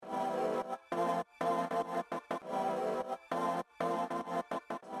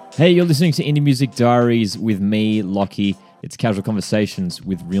Hey, you're listening to Indie Music Diaries with me, Lockie. It's casual conversations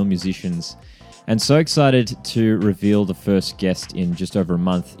with real musicians. And so excited to reveal the first guest in just over a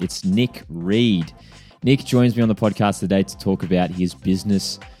month. It's Nick Reed. Nick joins me on the podcast today to talk about his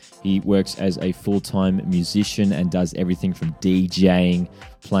business. He works as a full-time musician and does everything from DJing,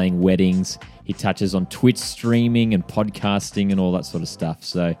 playing weddings. He touches on Twitch streaming and podcasting and all that sort of stuff.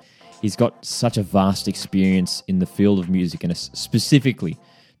 So he's got such a vast experience in the field of music and specifically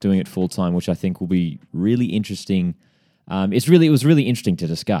doing it full-time, which I think will be really interesting. It was really interesting to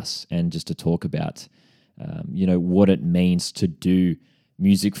discuss and just to talk about, what it means to do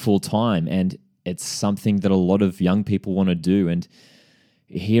music full-time. And it's something that a lot of young people want to do. And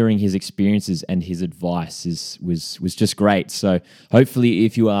hearing his experiences and his advice was just great. So hopefully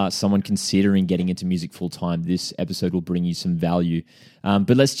if you are someone considering getting into music full-time, this episode will bring you some value.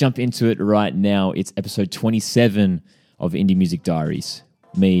 But let's jump into it right now. It's episode 27 of Indie Music Diaries.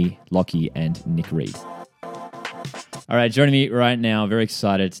 Me, Lockie, and Nick Reed. All right, joining me right now, very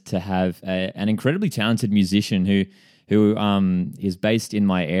excited to have an incredibly talented musician who is based in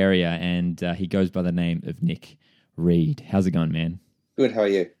my area, and he goes by the name of Nick Reed. How's it going, man? Good, how are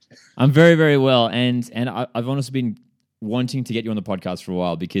you? I'm very, very well, and I've honestly been wanting to get you on the podcast for a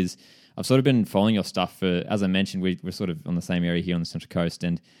while because I've sort of been following your stuff for, as I mentioned, we're sort of on the same area here on the Central Coast,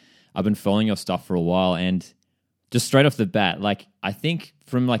 and I've been following your stuff for a while, and just straight off the bat, like I think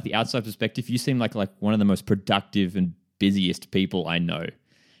from like the outside perspective, you seem like one of the most productive and busiest people I know.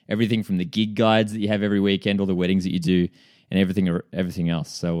 Everything from the gig guides that you have every weekend, all the weddings that you do, and everything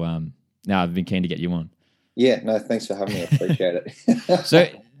else. So now I've been keen to get you on. Yeah, no, thanks for having me. I appreciate it. So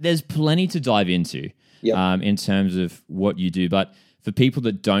there's plenty to dive into Yep. in terms of what you do. But for people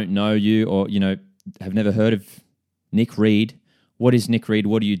that don't know you or, have never heard of Nick Reed, what is Nick Reed?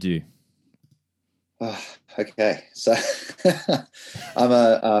 What do you do? Okay, so I'm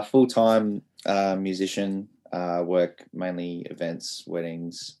a full-time musician, work mainly events,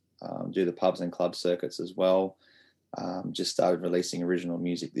 weddings, do the pubs and club circuits as well. Just started releasing original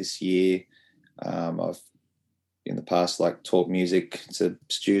music this year. I've in the past taught music to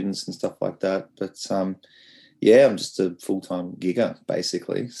students and stuff like that, but I'm just a full-time gigger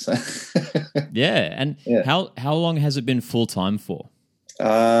basically. So Yeah, and yeah. How long has it been full time for?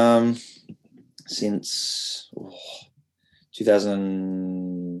 Since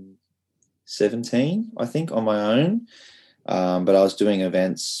 2017, I think, on my own. But I was doing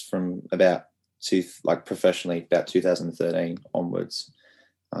events from professionally about 2013 onwards,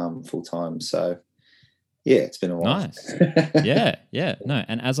 full time. So yeah, it's been a while. Nice. Yeah. No,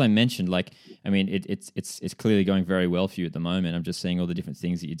 and as I mentioned, it's clearly going very well for you at the moment. I'm just seeing all the different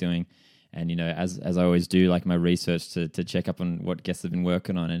things that you're doing, and as I always do, like my research to check up on what guests have been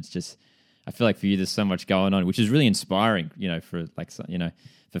working on. And it's just, I feel like for you, there's so much going on, which is really inspiring. For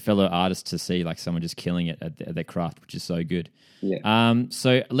fellow artists to see someone just killing it at their craft, which is so good. Yeah.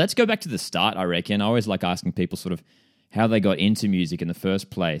 So let's go back to the start. I reckon I always like asking people sort of how they got into music in the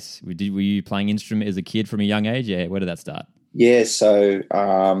first place. Were you playing instrument as a kid from a young age? Yeah, where did that start? Yeah, so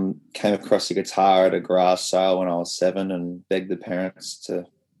came across a guitar at a garage sale when I was 7 and begged the parents to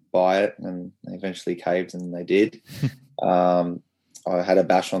buy it, and they eventually caved, and they did. I had a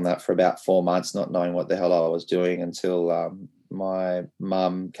bash on that for about 4 months, not knowing what the hell I was doing, until my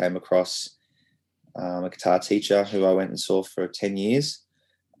mum came across a guitar teacher who I went and saw for 10 years.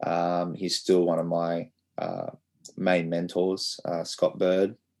 He's still one of my main mentors, Scott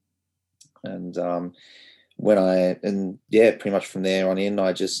Bird. And pretty much from there on in,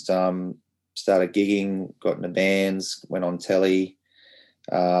 I just started gigging, got into bands, went on telly,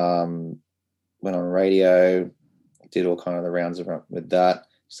 went on radio, did all kind of the rounds with that,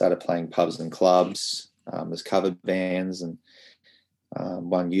 started playing pubs and clubs, there's cover bands, and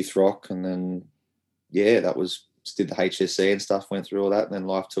won youth rock. And then, did the HSC and stuff, went through all that. And then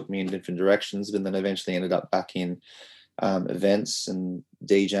life took me in different directions, but then eventually ended up back in events and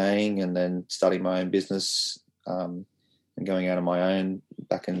DJing, and then starting my own business and going out on my own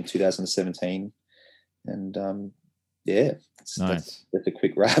back in 2017. And Nice. That's a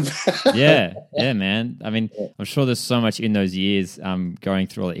quick wrap. Yeah, man. I mean, I'm sure there's so much in those years going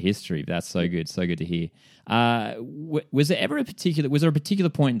through all that history. That's so good to hear. Was there a particular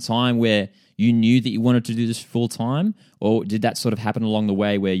point in time where you knew that you wanted to do this full time, or did that sort of happen along the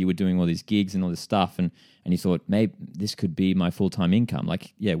way where you were doing all these gigs and all this stuff, and you thought maybe this could be my full time income?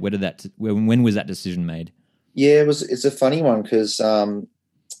 When was that decision made? Yeah, it's a funny one because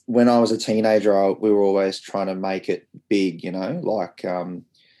when I was a teenager, we were always trying to make it big, get an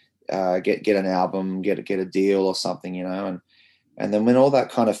album, get a deal or something, and then when all that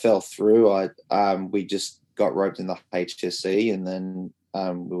kind of fell through, we just got roped in the HSC, and then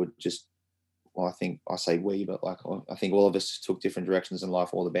we would just, well, I think I say we, but like I think all of us took different directions in life,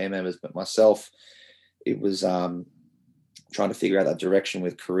 all the band members. But myself, it was trying to figure out that direction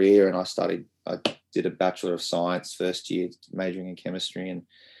with career, and I did a Bachelor of Science first year, majoring in chemistry, and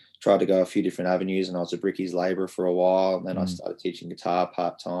tried to go a few different avenues. And I was a brickies labourer for a while, and then I started teaching guitar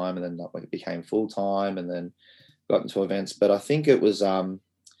part time, and then it became full time, and then got into events. But I think it was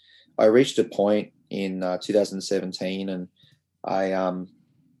I reached a point in 2017, and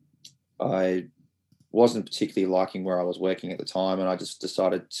I wasn't particularly liking where I was working at the time, and I just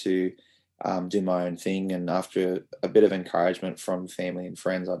decided to do my own thing. And after a bit of encouragement from family and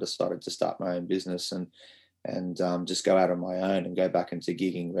friends, I decided to start my own business and just go out on my own and go back into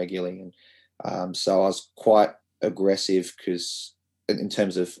gigging regularly. And so I was quite aggressive because in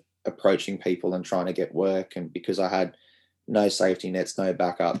terms of approaching people and trying to get work, and because I had no safety nets, no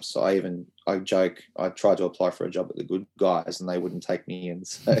backups. So I joke, I tried to apply for a job at the Good Guys and they wouldn't take me in.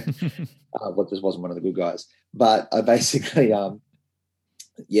 So this wasn't one of the good guys. But I basically, I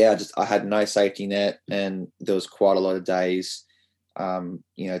had no safety net, and there was quite a lot of days, 10,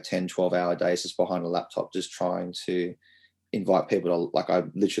 12-hour days just behind a laptop, just trying to invite people to, like, I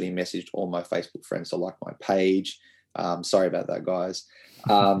literally messaged all my Facebook friends to like my page. Sorry about that, guys.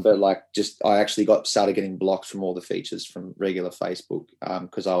 But like, I actually started getting blocked from all the features from regular Facebook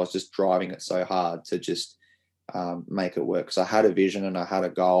because I was just driving it so hard to just make it work. Because I had a vision and I had a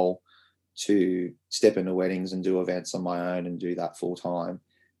goal to step into weddings and do events on my own and do that full time.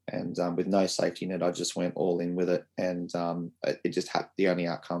 And with no safety net, I just went all in with it. And it just had, the only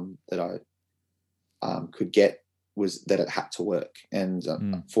outcome that I could get was that it had to work. And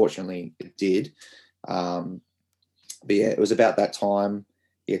fortunately it did. But yeah, it was about that time,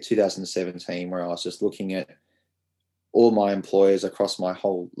 2017, where I was just looking at all my employers across my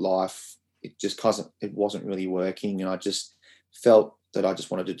whole life. It wasn't really working. And I just felt that I just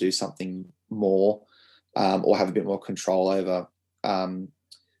wanted to do something more or have a bit more control over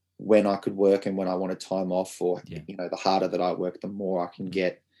when I could work and when I wanted time off, or, the harder that I work, the more I can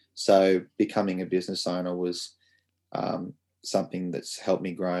get. So becoming a business owner was something that's helped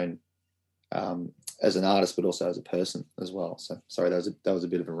me grow as an artist, but also as a person as well. So sorry, that was a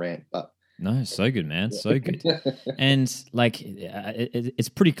bit of a rant, but no, so good, man, so good. And like, it's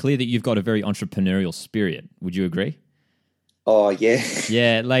pretty clear that you've got a very entrepreneurial spirit. Would you agree? Oh yeah,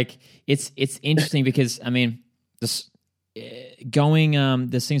 yeah. Like it's interesting because I mean, there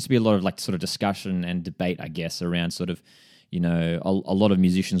seems to be a lot of like sort of discussion and debate, I guess, around sort of, a lot of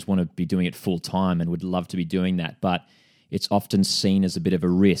musicians want to be doing it full time and would love to be doing that, but it's often seen as a bit of a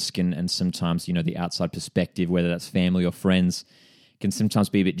risk, and sometimes, the outside perspective, whether that's family or friends, can sometimes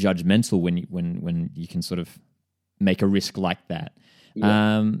be a bit judgmental when you can sort of make a risk like that.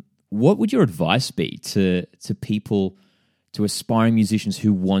 Yeah. What would your advice be to people, to aspiring musicians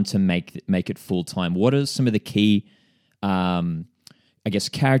who want to make it full time? What are some of the key,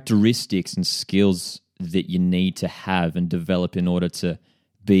 characteristics and skills that you need to have and develop in order to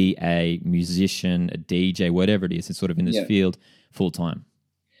be a musician, a DJ, whatever it is, it's sort of in this field full time?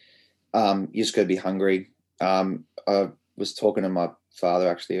 You just got to be hungry. I was talking to my father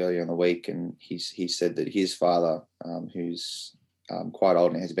actually earlier in the week, and he said that his father, who's quite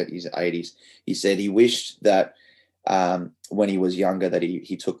old now, he's about his 80s, he said he wished that when he was younger that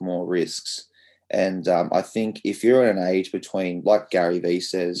he took more risks. And I think if you're at an age between, like Gary Vee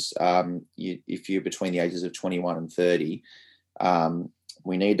says, if you're between the ages of 21 and 30,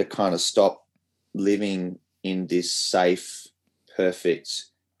 we need to kind of stop living in this safe, perfect,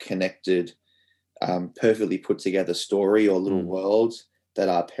 connected, perfectly put together story or little world that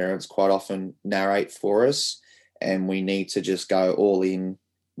our parents quite often narrate for us. And we need to just go all in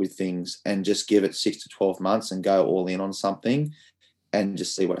with things and just give it 6 to 12 months and go all in on something and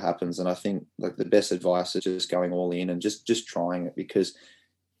just see what happens. And I think like the best advice is just going all in and just trying it, because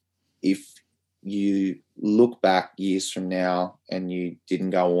if you look back years from now and you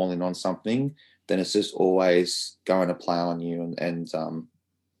didn't go all in on something, then it's just always going to plow on you. And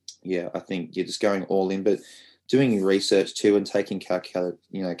I think you're just going all in, but doing your research too and taking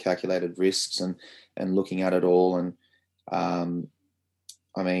calculated risks and looking at it all. And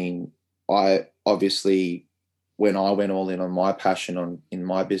I mean, I obviously, when I went all in on my passion in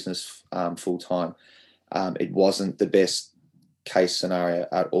my business full time, it wasn't the best case scenario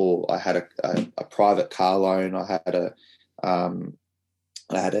at all. I had a private car loan. I had a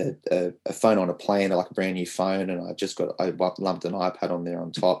phone on a plane, like a brand new phone, and I lumped an iPad on there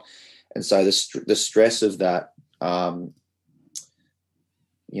on top. And so the stress of that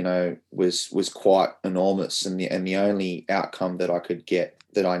was quite enormous, and the only outcome that I could get,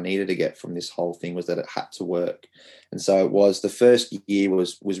 that I needed to get from this whole thing, was that it had to work. And so it was, the first year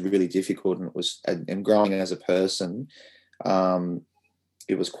was really difficult, and growing as a person,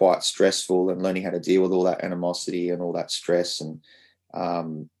 it was quite stressful, and learning how to deal with all that animosity and all that stress, and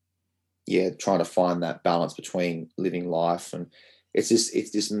trying to find that balance between living life. And it's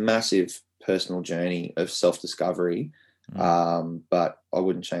this massive personal journey of self-discovery. But I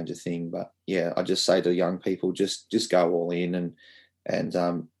wouldn't change a thing. But yeah, I just say to young people, just go all in,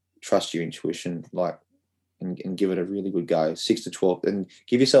 and trust your intuition, and give it a really good go. 6 to 12, and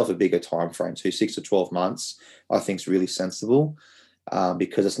give yourself a bigger time frame too. 6 to 12 months, I think, is really sensible,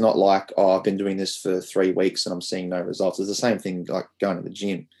 because it's not like, I've been doing this for 3 weeks and I'm seeing no results. It's the same thing like going to the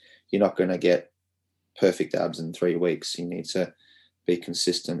gym. You're not going to get perfect abs in 3 weeks. You need to be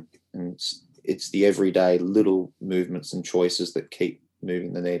consistent, and it's the everyday little movements and choices that keep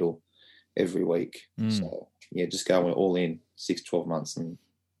moving the needle every week. So yeah, just go all in 6, 12 months and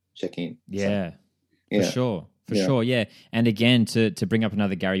check in. Yeah, so, for sure. Yeah. And again, to bring up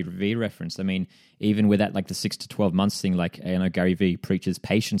another Gary Vee reference, I mean, even with that, like the 6 to 12 months thing, like, I know Gary Vee preaches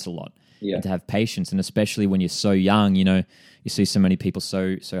patience a lot. Yeah. And to have patience, and especially when you're so young, you see so many people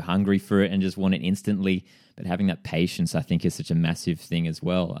so hungry for it and just want it instantly. But having that patience, I think, is such a massive thing as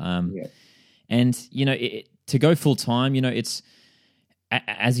well. And, to go full time, it's,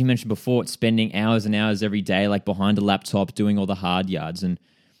 as you mentioned before, it's spending hours and hours every day, like behind a laptop, doing all the hard yards. And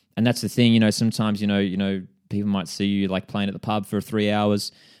that's the thing, sometimes, people might see you like playing at the pub for 3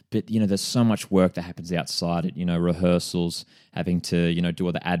 hours, but, there's so much work that happens outside it, rehearsals, having to, do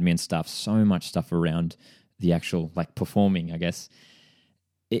all the admin stuff, so much stuff around the actual, like, performing, I guess.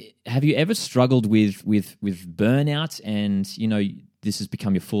 Have you ever struggled with burnout, and, this has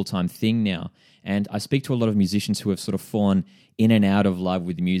become your full-time thing now? And I speak to a lot of musicians who have sort of fallen in and out of love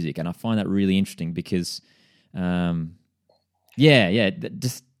with music, and I find that really interesting because, dive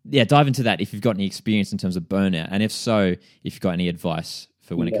into that if you've got any experience in terms of burnout, and if so, if you've got any advice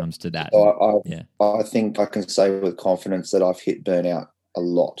for when it comes to that. So I think I can say with confidence that I've hit burnout a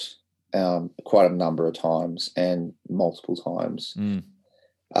lot, quite a number of times, and multiple times.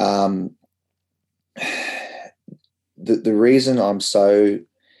 The reason I'm so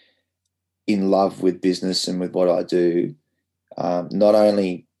in love with business and with what I do, not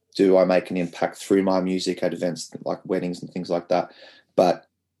only do I make an impact through my music at events like weddings and things like that, but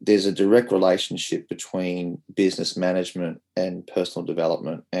there's a direct relationship between business management and personal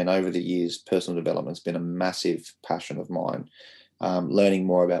development. And over the years, personal development's been a massive passion of mine, learning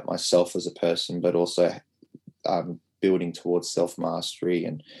more about myself as a person, but also building towards self-mastery.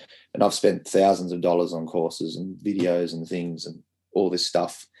 And I've spent thousands of dollars on courses and videos and things and all this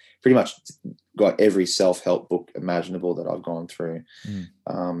stuff. Pretty much got every self-help book imaginable that I've gone through.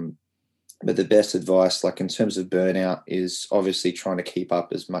 But the best advice, like in terms of burnout, is obviously trying to keep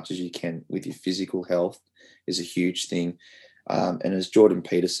up as much as you can with your physical health is a huge thing. And as Jordan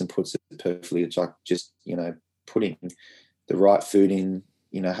Peterson puts it perfectly, it's like just, putting the right food in,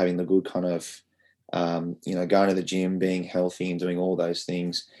 having the good kind of, going to the gym, being healthy and doing all those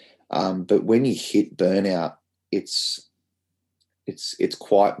things. But when you hit burnout, it's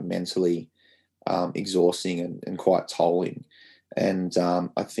quite mentally exhausting and quite tolling. And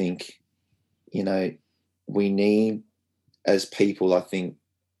I think, we need, as people, I think,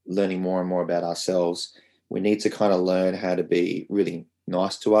 learning more and more about ourselves, we need to kind of learn how to be really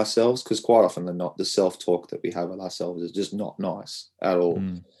nice to ourselves, because quite often the self-talk that we have with ourselves is just not nice at all.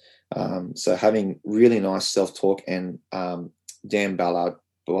 So having really nice self-talk, and Dan Ballard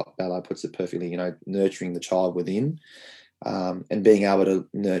puts it perfectly, nurturing the child within, and being able to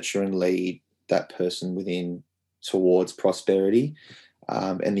nurture and lead that person within towards prosperity.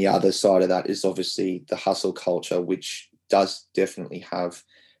 And the other side of that is obviously the hustle culture, which does definitely have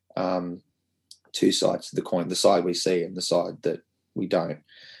two sides to the coin, the side we see and the side that we don't.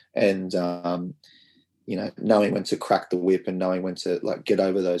 And, knowing when to crack the whip and knowing when to get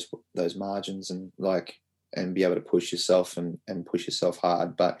over those margins and be able to push yourself and push yourself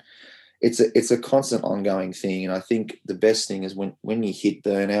hard. But it's a constant ongoing thing. And I think the best thing is when you hit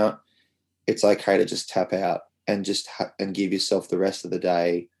burnout, it's okay to just tap out and and give yourself the rest of the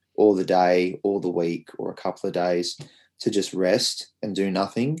day, or the week, or a couple of days to just rest and do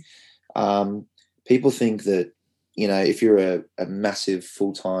nothing. People think that, if you're a massive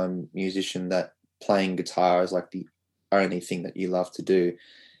full-time musician, that playing guitar is like the only thing that you love to do.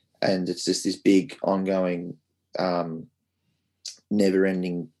 And it's just this big ongoing,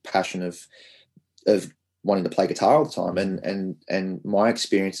 never-ending passion of wanting to play guitar all the time. And my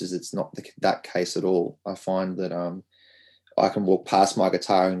experience is it's not that case at all. I find that I can walk past my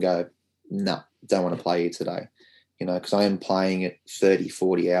guitar and go, no, don't want to play here today, because I am playing it 30,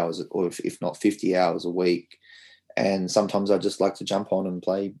 40 hours, or if not 50 hours a week. And sometimes I just like to jump on and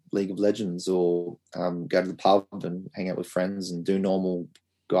play League of Legends, or go to the pub and hang out with friends and do normal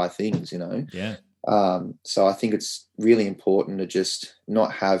guy things, Yeah. So I think it's really important to just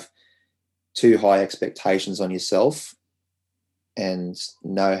not have too high expectations on yourself, and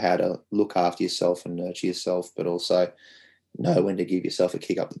know how to look after yourself and nurture yourself, but also know when to give yourself a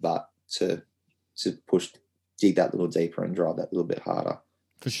kick up the butt to dig that little deeper and drive that little bit harder.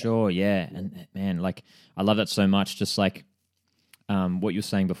 For sure, yeah. And man, like I love that so much. Just like what you were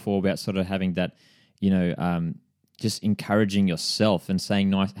saying before about sort of having that, just encouraging yourself and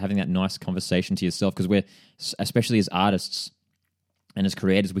having that nice conversation to yourself, because we're, especially as artists and as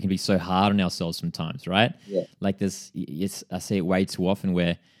creators, we can be so hard on ourselves sometimes, right? Yeah. Like I see it way too often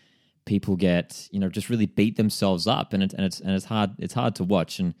where people get, just really beat themselves up, and it's hard to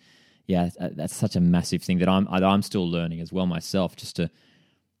watch. And yeah, that's such a massive thing that I'm still learning as well myself, just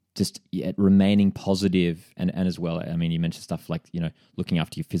remaining positive and as well. I mean, you mentioned stuff like, looking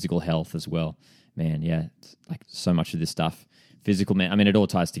after your physical health as well. Man, yeah, it's like so much of this stuff, it all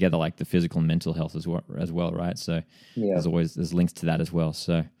ties together, like the physical and mental health as well, right? So there's links to that as well.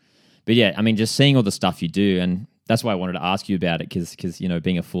 So, but yeah, I mean, just seeing all the stuff you do, and that's why I wanted to ask you about it, because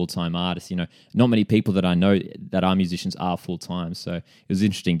being a full-time artist, not many people that I know that are musicians are full-time. So it was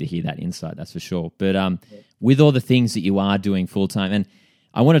interesting to hear that insight, that's for sure. But with all the things that you are doing full-time, and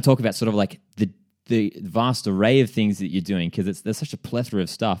I want to talk about sort of like the vast array of things that you're doing, because there's such a plethora of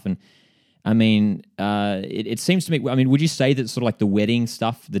stuff. And I mean, it seems to me, would you say that sort of like the wedding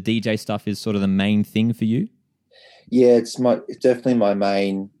stuff, the DJ stuff is sort of the main thing for you? Yeah, it's definitely my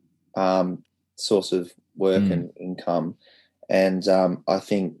main source of work and income. And I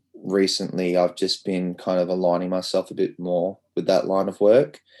think recently I've just been kind of aligning myself a bit more with that line of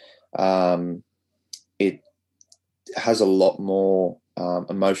work. It has a lot more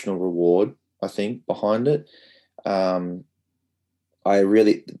emotional reward, I think, behind it. The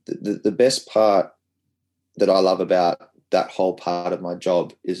best part that I love about that whole part of my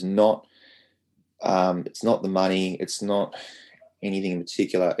job is not it's not the money, it's not anything in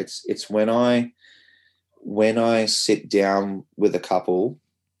particular. It's when I sit down with a couple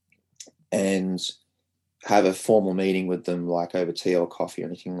and have a formal meeting with them, like over tea or coffee or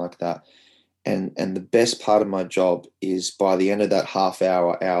anything like that. And the best part of my job is by the end of that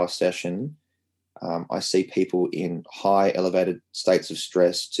hour session, I see people in high elevated states of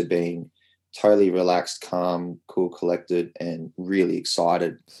stress to being totally relaxed, calm, cool, collected, and really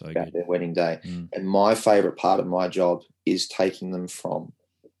excited about their wedding day. And my favorite part of my job is taking them from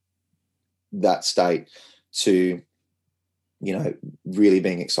that state to, really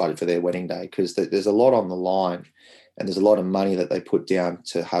being excited for their wedding day, because there's a lot on the line and there's a lot of money that they put down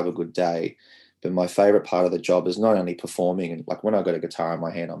to have a good day. But my favorite part of the job is not only performing, and like when I got a guitar in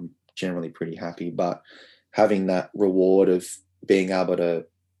my hand, I'm generally pretty happy, but having that reward of being able to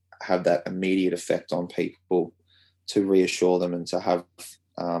have that immediate effect on people, to reassure them and to have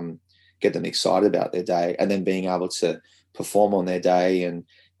get them excited about their day, and then being able to perform on their day and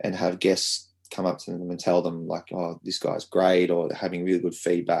have guests come up to them and tell them like, oh, this guy's great, or having really good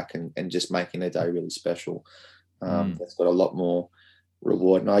feedback and just making their day really special. That's got a lot more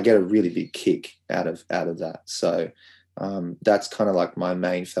reward, and I get a really big kick out of that. So that's kind of like my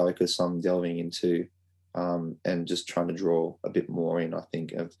main focus I'm delving into, and just trying to draw a bit more in, I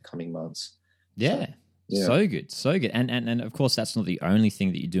think, over the coming months. So good. And of course, that's not the only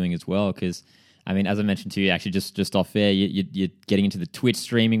thing that you're doing as well, because as I mentioned to you, actually just off air, you're getting into the Twitch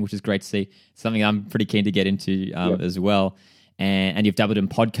streaming, which is great to see. Something I'm pretty keen to get into as well. And you've dabbled in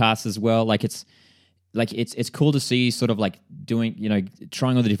podcasts as well. It's cool to see you sort of like doing,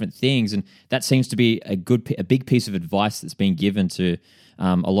 trying all the different things. And that seems to be a big piece of advice that's being given to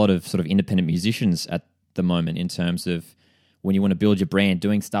a lot of sort of independent musicians at the moment, in terms of when you want to build your brand,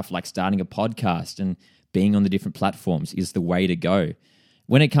 doing stuff like starting a podcast and being on the different platforms is the way to go.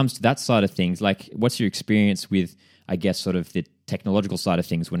 When it comes to that side of things, like what's your experience with, I guess, sort of the technological side of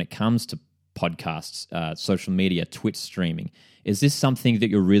things when it comes to podcasts, social media, Twitch streaming? Is this something that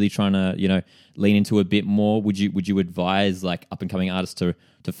you're really trying to, lean into a bit more? Would you advise like up and coming artists to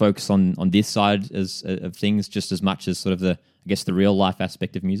focus on this side of things just as much as sort of the real life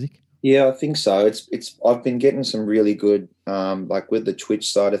aspect of music? Yeah, I think so. It's I've been getting some really good, like with the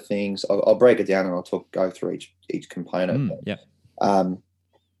Twitch side of things. I'll break it down and I'll go through each component.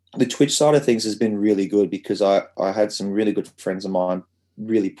 The Twitch side of things has been really good, because I had some really good friends of mine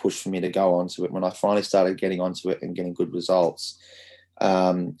really push for me to go onto it. When I finally started getting onto it and getting good results,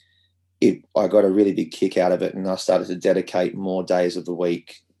 I got a really big kick out of it, and I started to dedicate more days of the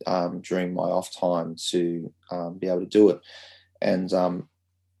week during my off time to be able to do it. And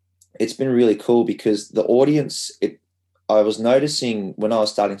it's been really cool because the audience, I was noticing when I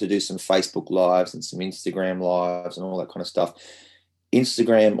was starting to do some Facebook lives and some Instagram lives and all that kind of stuff.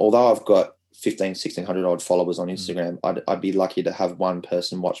 Instagram, although I've got 1,600 odd followers on Instagram, I'd be lucky to have one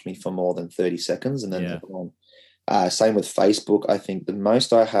person watch me for more than 30 seconds and then they're gone. Same with Facebook. I think the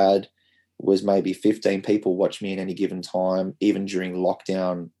most I had was maybe 15 people watch me at any given time, even during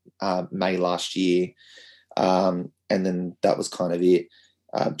lockdown, May last year. And then that was kind of it.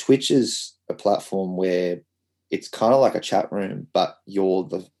 Twitch is a platform where it's kind of like a chat room, but you're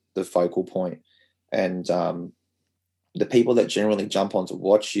the focal point. And the people that generally jump on to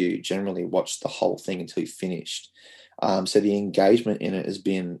watch you generally watch the whole thing until you've finished. So the engagement in it has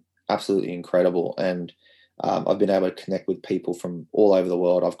been absolutely incredible. And I've been able to connect with people from all over the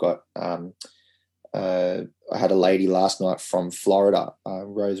world. I've got I had a lady last night from Florida,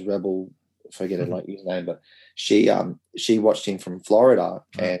 Rose Rebel, I forget her like his name, but she watched him from Florida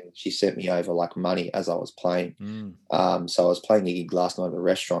and she sent me over like money as I was playing. So I was playing a gig last night at a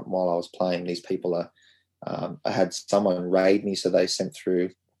restaurant. While I was playing, these people I had someone raid me, so they sent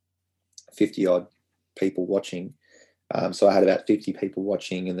through 50 odd people watching. So I had about 50 people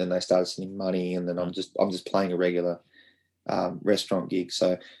watching, and then they started sending money, and then I'm just playing a regular restaurant gig.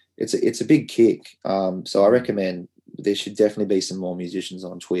 So it's a big kick. So I recommend there should definitely be some more musicians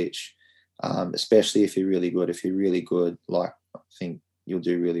on Twitch, especially if you're really good. If you're really good, like, I think you'll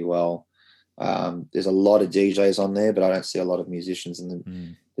do really well. There's a lot of DJs on there, but I don't see a lot of musicians,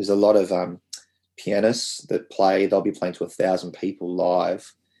 and there's a lot of pianists that play. They'll be playing to 1,000 people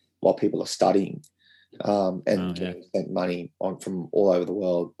live while people are studying. And getting spent money on from all over the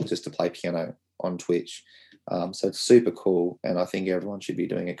world just to play piano on Twitch. So it's super cool, and I think everyone should be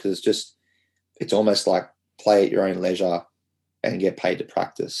doing it because it's almost like play at your own leisure and get paid to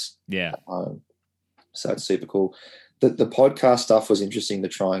practice. Yeah. So it's super cool. The podcast stuff was interesting to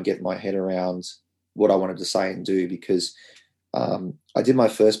try and get my head around what I wanted to say and do, because I did my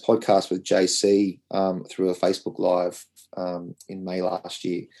first podcast with JC through a Facebook Live in May last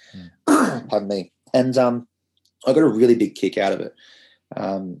year. Pardon me. And I got a really big kick out of it.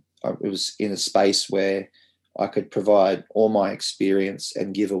 It was in a space where I could provide all my experience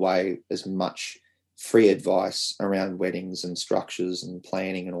and give away as much free advice around weddings and structures and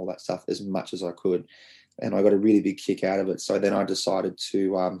planning and all that stuff as much as I could. And I got a really big kick out of it. So then I decided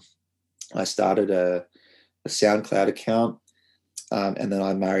to, I started a SoundCloud account, and then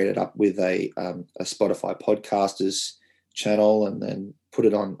I married it up with a Spotify podcasters channel, and then put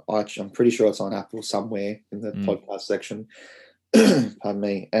it on iTunes. I'm pretty sure it's on Apple somewhere in the podcast section. Pardon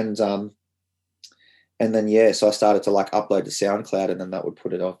me. And then, so I started to like upload to SoundCloud, and then that would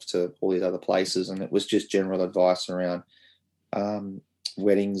put it off to all these other places. And it was just general advice around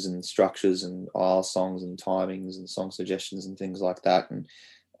weddings and structures and aisle songs and timings and song suggestions and things like that. And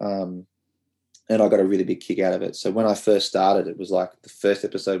I got a really big kick out of it. So when I first started, it was like the first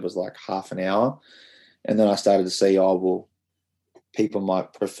episode was like half an hour. And then I started to see, people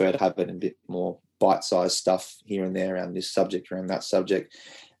might prefer to have it in a bit more bite-sized stuff here and there around this subject, around that subject.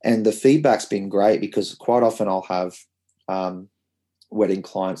 And the feedback's been great, because quite often I'll have wedding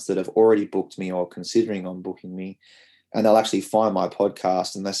clients that have already booked me or considering on booking me, and they'll actually find my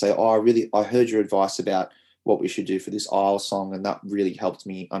podcast and they say, I heard your advice about what we should do for this aisle song, and that really helped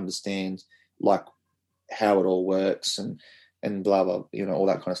me understand like how it all works and blah, blah, all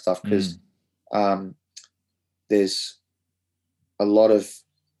that kind of stuff. Because there's a lot of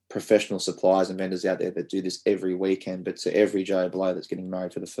professional suppliers and vendors out there that do this every weekend, but to every Joe Blow that's getting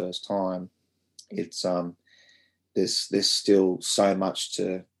married for the first time, it's there's still so much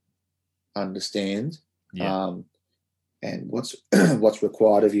to understand, and what's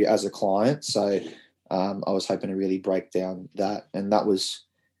required of you as a client. So I was hoping to really break down that, and that was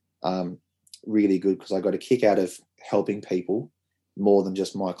really good, because I got a kick out of helping people more than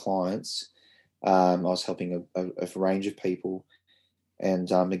just my clients. I was helping a range of people.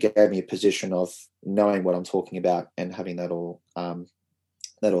 And it gave me a position of knowing what I'm talking about and having that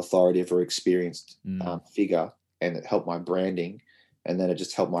that authoritative or experienced figure, and it helped my branding, and then it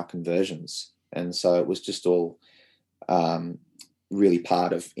just helped my conversions. And so it was just all really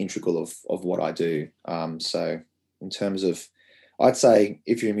integral of what I do. So in terms of, I'd say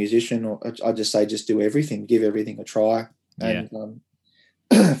if you're a musician, I'd just say just do everything, give everything a try, and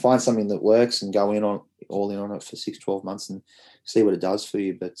find something that works and go all in on it for 6-12 months and see what it does for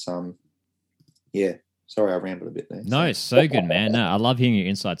you. But sorry I rambled a bit there. No, so good, man. No, I love hearing your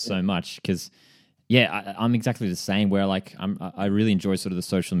insights so much, because Yeah, I'm exactly the same. Where like I really enjoy sort of the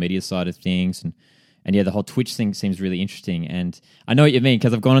social media side of things, and yeah, the whole Twitch thing seems really interesting. And I know what you mean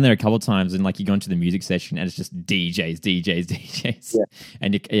because I've gone on there a couple of times, and like you go into the music section, and it's just DJs, Yeah.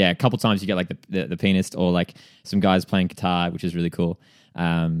 and a couple of times you get like the pianist or like some guys playing guitar, which is really cool.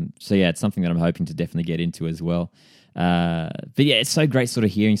 So yeah, it's something that I'm hoping to definitely get into as well. But yeah, it's so great sort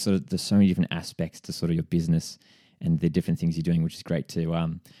of hearing sort of there's so many different aspects to sort of your business and the different things you're doing, which is great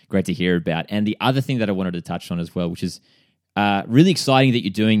to hear about. And the other thing that I wanted to touch on as well, which is really exciting that you're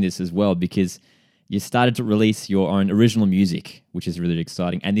doing this as well, because you started to release your own original music, which is really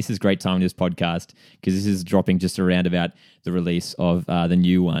exciting. And this is great time in this podcast because this is dropping just around about the release of the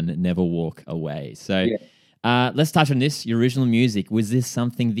new one, Never Walk Away. So let's touch on this, your original music. Was this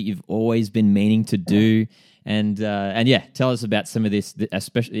something that you've always been meaning to do? And yeah, tell us about some of this,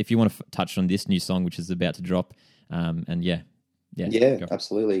 especially if you want to touch on this new song, which is about to drop. Yeah,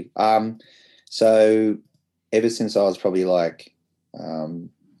 absolutely. So ever since I was probably like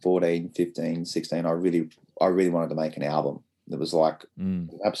 14, 15, 16, I really wanted to make an album. It was like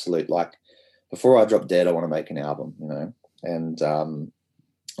absolute, like before I drop dead, I want to make an album, you know. And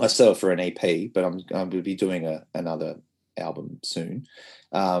I settled for an EP, but I'm going to be doing another album soon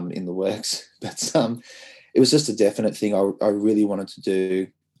in the works. But it was just a definite thing I really wanted to do.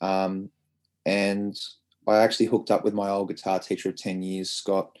 And I actually hooked up with my old guitar teacher of 10 years,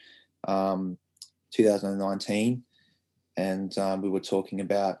 Scott, 2019. And we were talking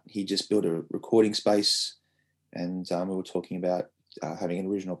about, he just built a recording space, and we were talking about having an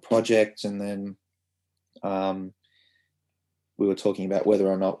original project. And then we were talking about whether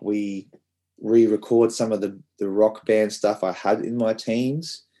or not we re-record some of the rock band stuff I had in my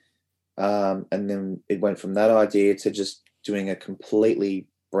teens. And then it went from that idea to just doing a completely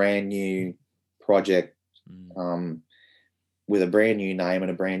brand new project with a brand new name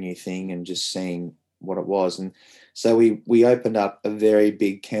and a brand new thing, and just seeing what it was. And so we opened up a very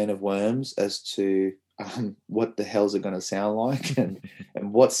big can of worms as to what the hell's it going to sound like, and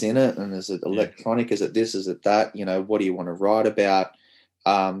what's in it, and is it electronic, is it this, is it that, you know, what do you want to write about,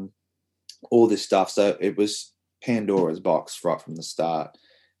 all this stuff. So it was Pandora's box right from the start.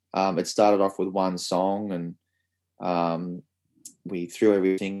 It started off with one song, and we threw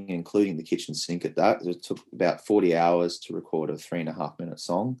everything, including the kitchen sink, at that. It took about 40 hours to record a 3.5-minute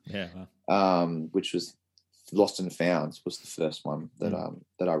song. Which was Lost and Found was the first one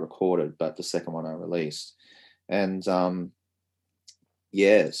that I recorded, but the second one I released. And so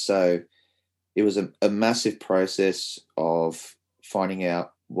it was a massive process of finding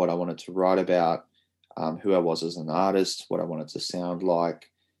out what I wanted to write about, who I was as an artist, what I wanted to sound like,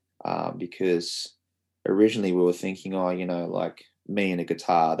 because originally we were thinking, like me and a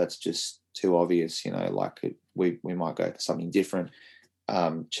guitar, that's just too obvious, like we might go for something different.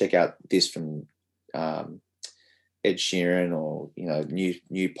 Check out this from Ed Sheeran, or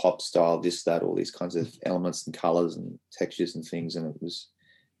new pop style, this, that, all these kinds of elements and colors and textures and things. And it was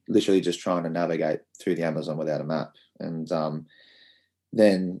literally just trying to navigate through the Amazon without a map. And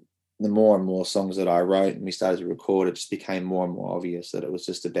then the more and more songs that I wrote and we started to record, it just became more and more obvious that it was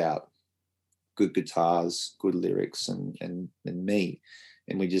just about good guitars, good lyrics, and me.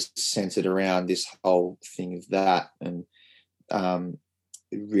 And we just centered around this whole thing of that. And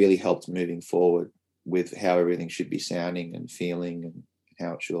it really helped moving forward with how everything should be sounding and feeling, and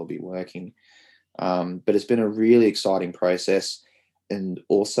how it should all be working. But it's been a really exciting process, and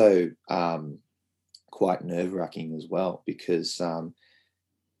also quite nerve-wracking as well, because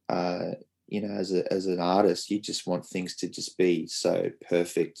as an artist, you just want things to just be so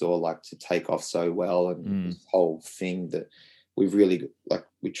perfect, or like to take off so well, and this whole thing that we've really, like,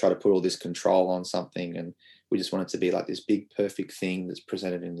 we try to put all this control on something, and we just want it to be like this big perfect thing that's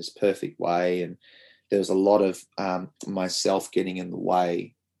presented in this perfect way. And there was a lot of myself getting in the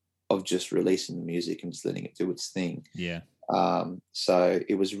way of just releasing the music and just letting it do its thing. So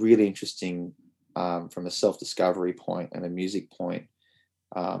it was really interesting from a self-discovery point and a music point,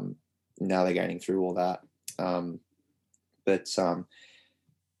 navigating through all that.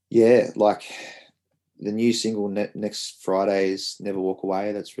 Like the new single next Friday's Never Walk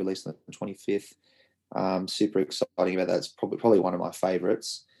Away, that's released on the 25th. Super exciting about that. It's probably one of my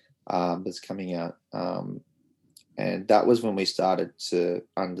favorites that's coming out. And that was when we started to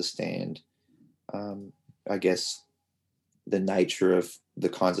understand, I guess, the nature of the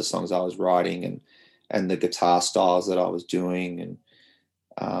kinds of songs I was writing, and the guitar styles that I was doing, and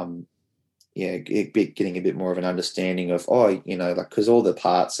getting a bit more of an understanding of, because all the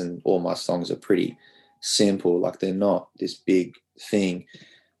parts and all my songs are pretty simple, like they're not this big thing,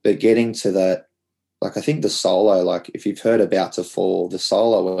 but getting to that, like I think the solo, like if you've heard About to Fall, the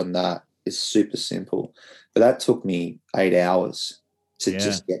solo on that is super simple. But that took me 8 hours to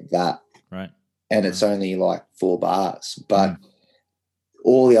just get that. Right. And it's only like 4 bars. But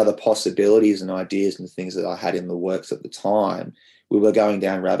all the other possibilities and ideas and things that I had in the works at the time, we were going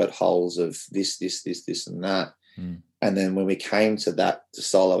down rabbit holes of this, and that. And then when we came to that, the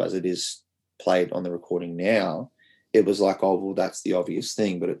solo as it is played on the recording now, it was like, oh, well, that's the obvious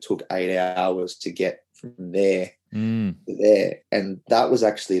thing. But it took 8 hours to get from there to there. And that was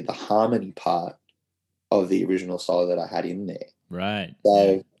actually the harmony part of the original solo that I had in there. Right.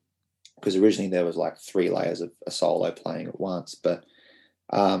 So, because originally there was like 3 layers of a solo playing at once. But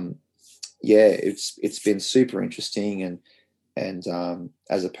it's been super interesting, and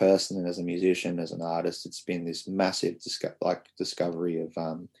as a person and as a musician, as an artist, it's been this massive discovery of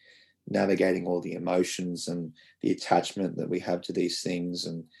navigating all the emotions and the attachment that we have to these things,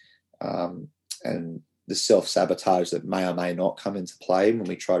 and the self-sabotage that may or may not come into play when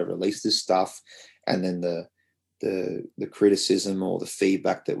we try to release this stuff, and then the criticism or the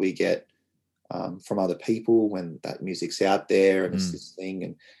feedback that we get from other people when that music's out there and it's this thing,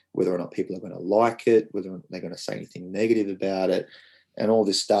 and whether or not people are going to like it, whether they're going to say anything negative about it, and all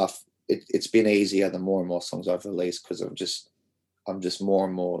this stuff. It's been easier the more and more songs I've released, because I'm just more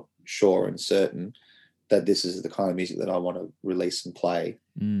and more sure and certain that this is the kind of music that I want to release and play.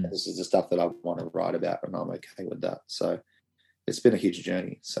 This is the stuff that I want to write about, and I'm okay with that. So it's been a huge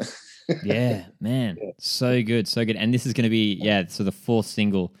journey. So yeah, man, so good. And this is going to be so the 4th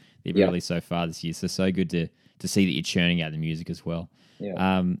single that you've released so far this year. So good to see that you're churning out the music as well.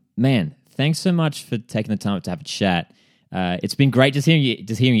 Yeah. Man, thanks so much for taking the time to have a chat. It's been great just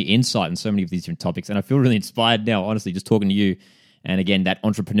hearing your insight on so many of these different topics, and I feel really inspired now, honestly, just talking to you. And again, that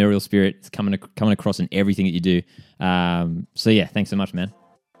entrepreneurial spirit is coming across in everything that you do. Thanks so much, man.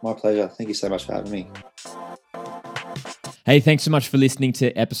 My pleasure. Thank you so much for having me. Hey, thanks so much for listening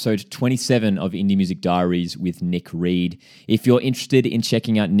to episode 27 of Indie Music Diaries with Nick Reed. If you're interested in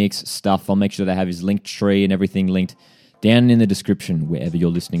checking out Nick's stuff, I'll make sure that I have his link tree and everything linked down in the description wherever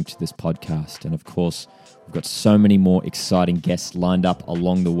you're listening to this podcast. And of course, we've got so many more exciting guests lined up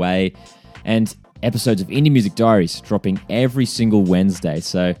along the way, and episodes of Indie Music Diaries dropping every single Wednesday.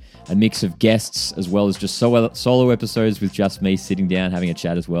 So a mix of guests as well as just solo episodes with just me sitting down having a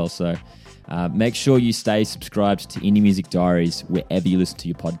chat as well. So make sure you stay subscribed to Indie Music Diaries wherever you listen to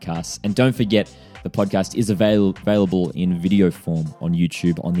your podcasts. And don't forget, the podcast is available in video form on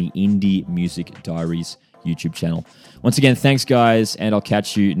YouTube on the Indie Music Diaries YouTube channel. Once again, thanks guys, and I'll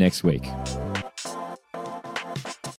catch you next week.